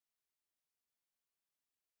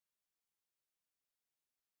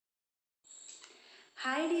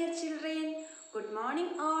Hi dear children, good morning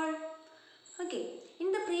all. Okay,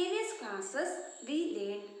 in the previous classes we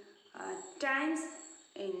learned times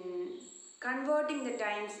in converting the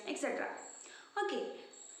times etc. Okay,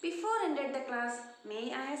 before ended the class,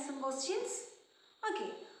 may I ask some questions? Okay,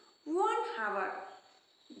 1 hour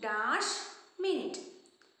dash minute.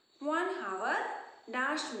 1 hour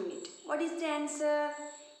dash minute. What is the answer?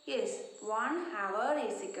 Yes, 1 hour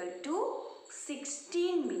is equal to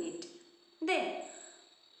 16 minutes. Then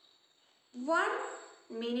 1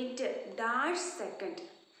 minute dash second.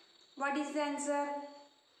 What is the answer?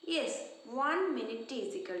 Yes, 1 minute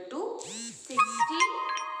is equal to 60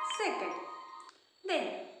 seconds. Then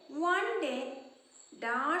 1 day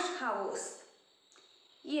dash hours.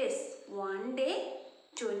 Yes, 1 day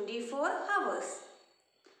 24 hours.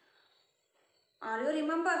 Are you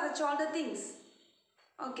remember such all the things?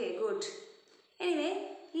 Okay, good. Anyway,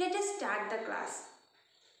 let us start the class.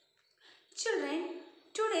 Children,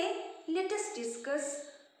 today let us discuss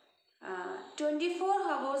 24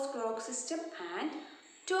 hours clock system and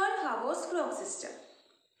 12 hours clock system.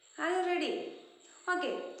 Are you ready?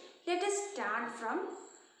 Okay, let us start from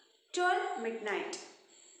 12 midnight.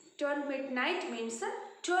 12 midnight means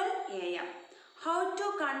 12 a.m. How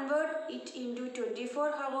to convert it into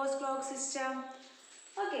 24 hours clock system?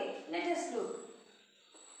 Okay, let us look.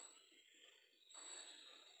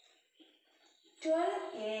 12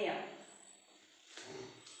 a.m.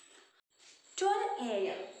 12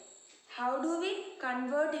 a.m. How do we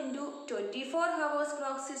convert into 24 hours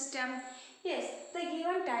clock system? Yes, the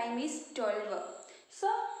given time is 12. So,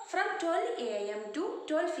 from 12 a.m. to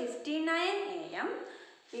 12:59 a.m.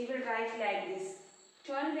 we will write like this.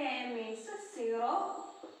 12 a.m. means 0,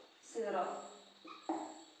 0.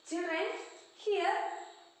 Children, here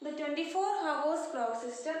the 24 hours clock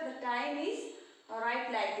system, the time is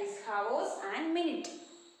write like this, hours and minute.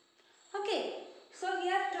 Okay, so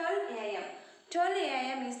here 12 a.m. 12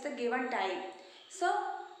 a.m. is the given time. So,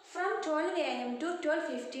 from 12 a.m. to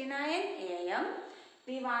 12:59 a.m.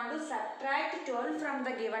 we want to subtract 12 from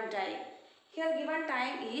the given time. Here given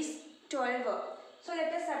time is 12. So,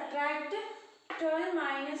 let us subtract 12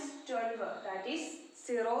 minus 12, that is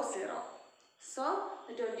 0, 0. So,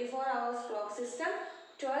 the 24 hours clock system,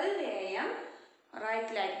 12 a.m. write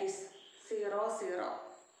like this, 0, 0.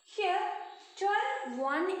 Here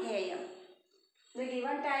 12:01 a.m. The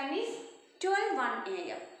given time is 12:01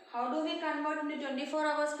 a.m. How do we convert into 24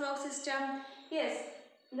 hours clock system? Yes,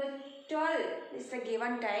 the 12 is the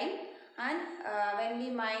given time and when we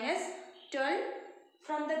minus 12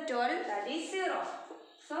 from the 12, that is 0.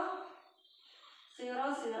 So,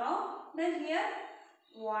 0, 0, then here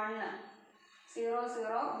 1. 0,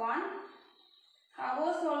 0, 1.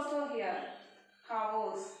 Hours also here.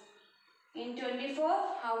 Hours. In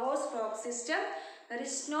 24 hours clock system, there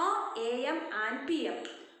is no AM and PM.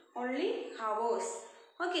 Only hours.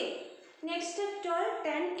 Okay. Next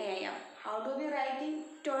 12:10 AM. How do we write in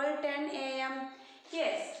 12:10 AM?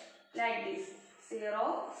 Yes, like this.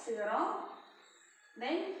 0, 0.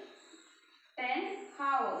 Then 10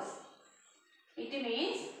 hours. It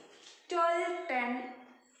means 12:10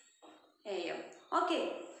 AM. Okay.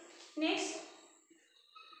 Next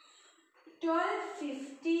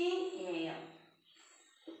 12:15 AM.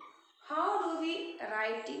 How do we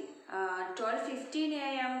write it? 12:15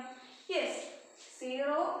 AM. Yes,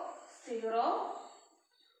 0, 0,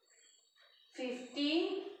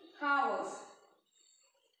 15 hours.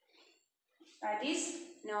 That is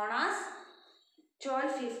known as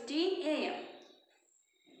 12:15 AM.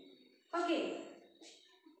 Okay.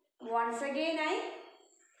 Once again I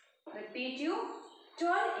repeat you.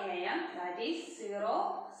 12 AM, that is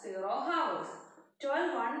 0, 0 hours.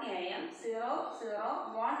 12:01 AM, 0, 0,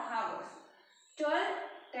 1 hours.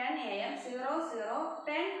 12:10 AM, 0, 0,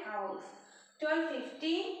 10 hours.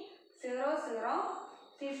 12:15, 0, 0,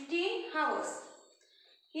 15 hours.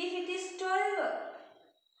 If it is 12,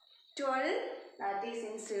 12, that is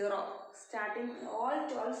in 0. Starting, all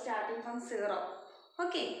 12 starting from 0.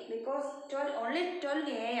 Okay, because 12, only 12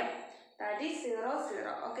 AM, that is 0,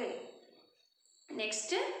 0. Okay.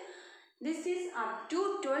 Next, this is up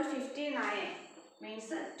to 12:59.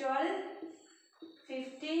 Means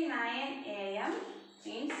 12:59 AM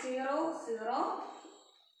means 0, 0,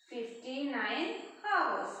 59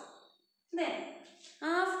 hours. Then,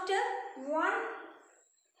 after 1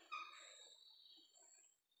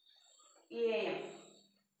 AM.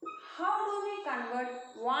 How do we convert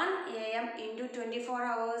 1 AM into 24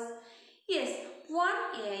 hours? Yes, 1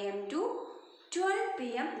 AM to 12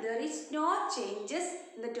 PM, there is no changes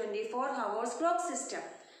in the 24 hours clock system.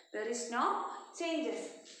 There is no changes.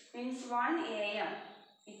 Means 1 AM.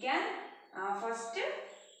 We can first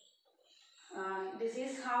This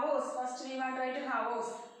is hours. First we want to write hours.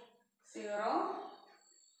 0,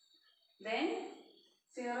 then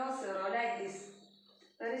 0, 0 like this.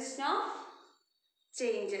 There is no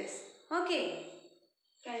changes. Okay.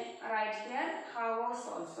 Can write here hours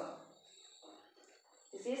also.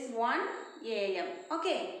 This is 1 a.m.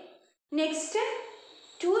 Okay. Next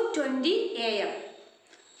 2:20 a.m.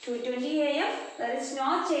 2:20 a.m. There is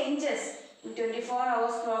no changes in 24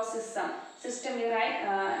 hours clock system. You write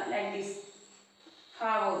like this.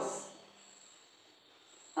 Hours.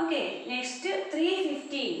 Okay. Next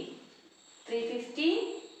 3:15.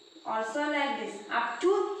 3:15 also like this. Up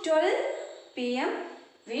to 12 p.m.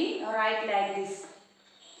 we write like this.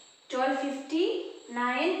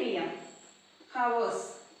 12:59 p.m.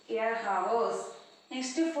 Hours. Here hours.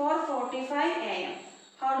 Next 4:45 a.m.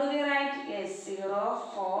 How do we write? Yes,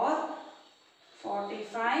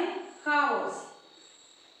 4:45 hours.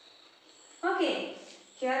 Okay.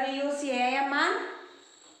 Here we use a.m. and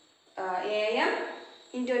a.m.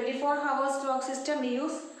 In 24 hours clock system we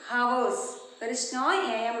use hours. There is no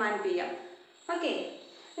a.m. and p.m. Okay.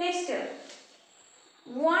 Next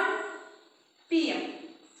 1 p.m.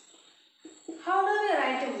 How do we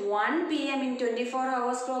write 1 p.m. in 24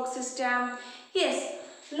 hours clock system? Yes,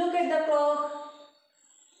 look at the clock.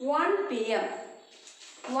 1 p.m.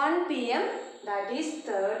 1 p.m. that is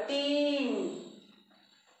 13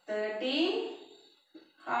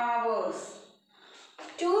 hours.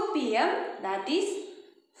 2 p.m. that is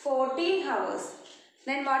 14 hours.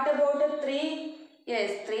 Then what about 3?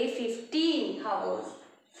 Yes, 3:15 hours.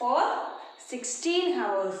 4, 16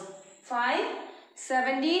 hours. 5,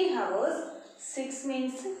 17 hours. 6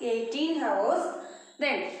 means 18 hours.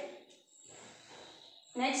 Then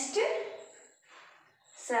next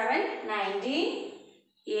 7, 19,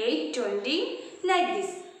 8, 20 like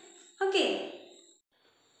this. Okay.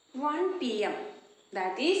 1 p.m.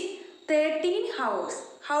 that is 13 hours.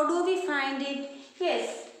 How do we find it?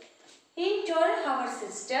 Yes. In 12-hour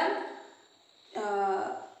system,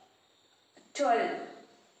 12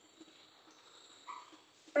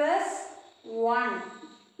 plus 1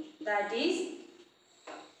 that is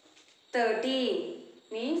 13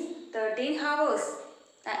 means 13 hours.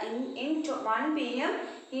 In 1 p.m.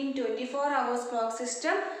 in 24 hours clock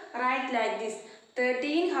system write like this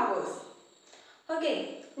 13 hours.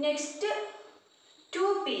 Okay. Next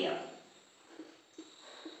 2 p.m.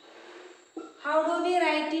 How do we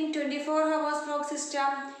write in 24 hours clock system?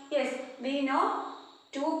 Yes, we know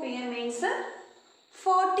 2 p.m. means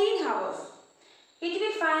 14 hours. It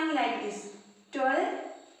will find like this 12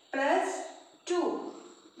 plus 2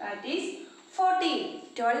 that is 14.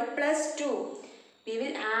 12 plus 2. We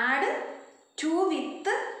will add 2 with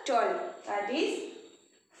 12 that is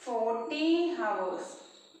 14 hours.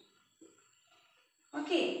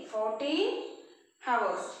 Okay, 14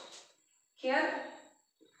 hours. Here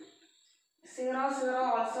 0, 0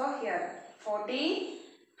 also here. 14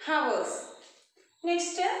 hours.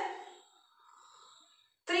 Next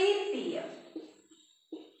 3 p.m.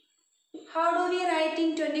 How do we write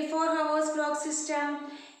in 24 hours clock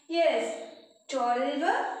system? Yes, 12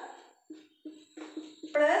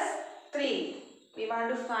 plus 3. We want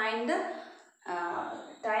to find the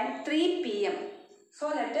time 3 p.m. So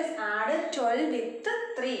let us add 12 with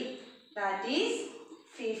 3. That is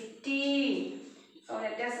 15. So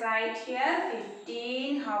let us write here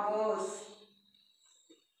 15 hours.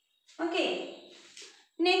 Okay.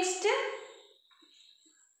 Next,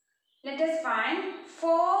 let us find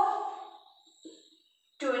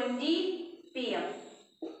 4:20 p.m.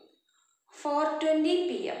 4:20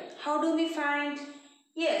 p.m. How do we find?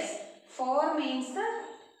 Yes, 4 means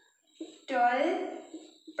 12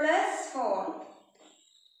 plus 4.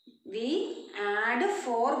 We add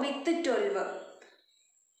 4 with 12.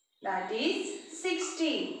 That is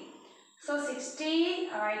 16. So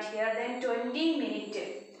 16 right here, then 20 minutes.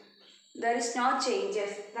 There is no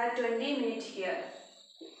changes. That 20 minutes here.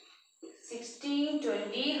 16,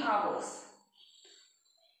 20 hours.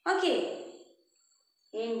 Okay.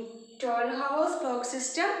 In 12 hours clock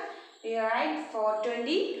system, we write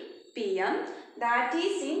 4:20 p.m. That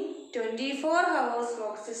is in 24 hours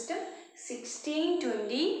clock system,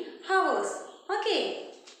 16:20 hours.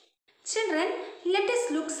 Okay. Children, let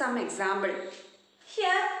us look some example.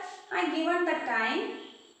 Here I given the time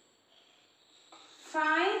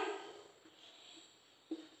 5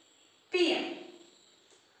 p.m.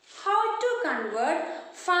 How to convert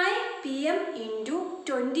 5 p.m. into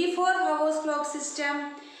 24 hours clock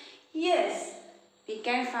system? Yes, we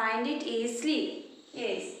can find it easily.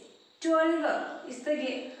 Yes, 12 is the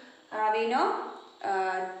we know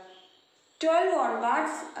 12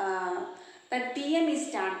 onwards that p.m. is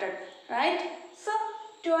started, right? So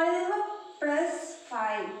 12 plus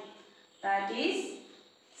 5, that is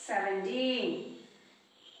 17.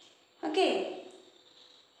 Okay.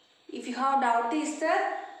 If you have doubt is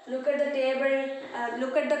there, look at the table,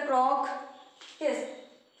 look at the clock. Yes,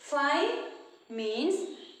 5 means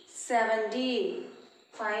 17.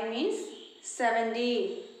 5 means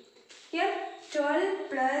 17. Here 12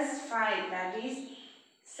 plus 5, that is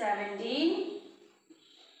 17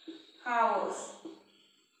 hours.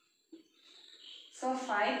 So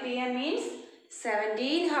 5 p.m. means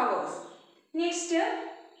 17 hours. Next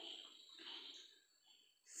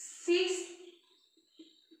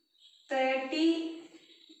 6:30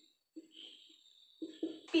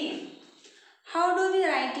 p.m. How do we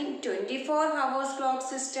write in 24 hours clock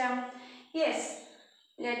system? Yes,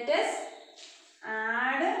 let us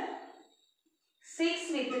add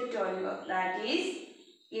 6 with 12, that is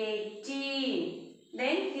 18.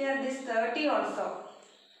 Then here this 30 also,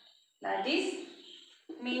 that is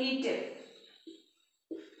minute.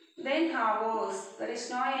 Then hours, there is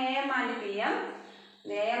no AM and PM.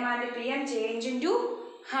 The AM and PM change into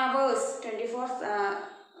hours. 24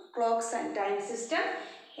 clocks and time system.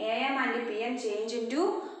 AM and PM change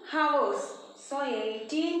into hours. So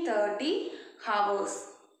 18:30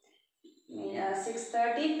 hours.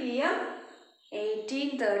 6:30 PM,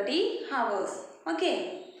 18:30 hours.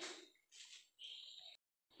 Okay.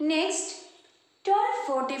 Next,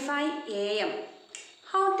 12:45 AM.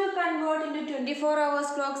 How to convert into 24 hours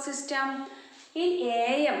clock system? In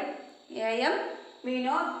AM we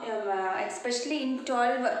know especially in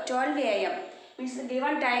 12 AM means the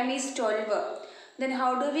given time is 12. Then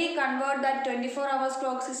how do we convert that 24 hours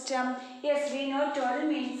clock system? Yes, we know 12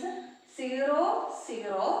 means 0,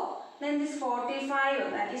 0. Then this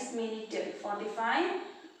 45, that is minute, 45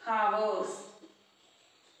 hours.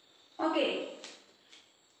 Okay.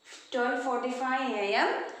 12:45 AM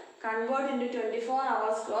convert into 24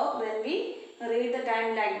 hours clock. When we read the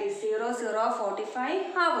time like this,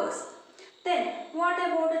 00:45 hours. Then what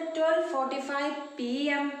about 12:45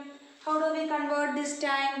 PM? How do we convert this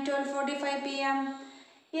time 12:45 PM?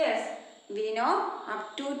 Yes, we know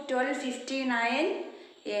up to 12:59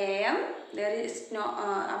 AM there is no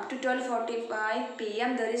up to 12:45 PM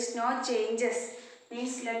there is no changes.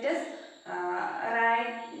 Means let us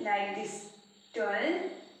write like this,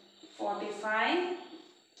 12:45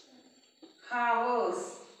 hours.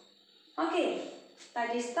 Okay, that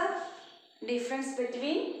is the difference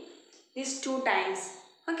between these two times.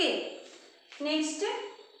 Okay, next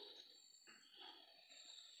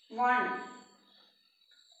 1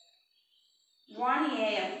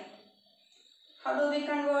 AM. How do we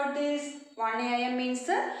convert this? 1 AM means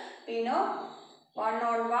we know 1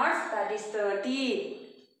 onwards, that is 13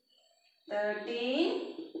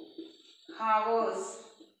 hours.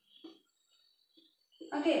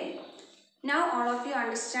 Okay. Now all of you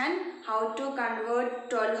understand how to convert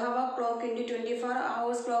 12-hour clock into 24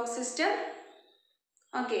 hours clock system?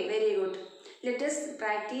 Okay, very good. Let us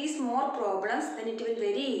practice more problems, then it will be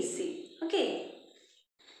very easy. Okay.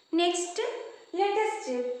 Next, let us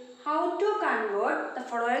check how to convert the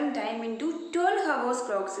following time into 12 hours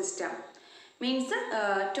clock system. Means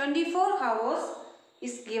 24 hours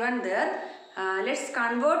is given there. Let's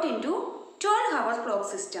convert into 12 hours clock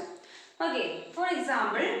system. Okay, for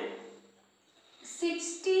example,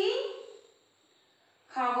 16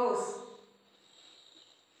 hours.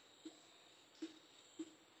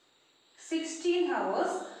 16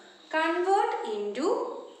 hours convert into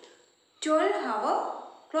 12-hour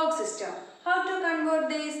clock system. How to convert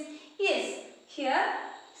this? Yes, here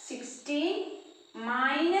 16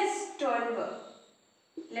 minus 12.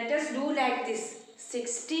 Let us do like this.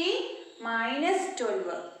 16 minus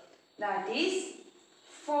 12. That is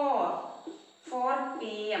 4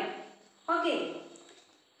 p.m. Okay.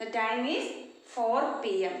 The time is 4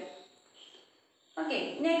 p.m.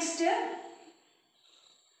 Okay. Next,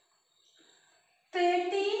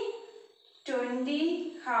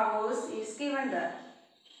 20 hours is given there.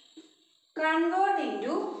 Convert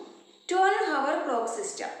into 12-hour clock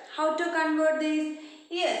system. How to convert this?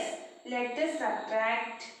 Yes, let us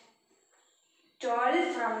subtract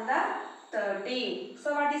 12 from the 13.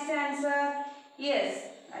 So what is the answer? Yes,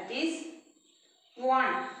 that is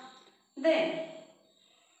 1. Then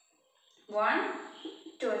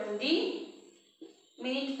 1:20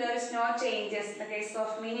 minute, there is no changes in the case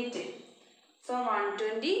of minute. So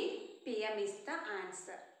 1:20 PM is the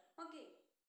answer.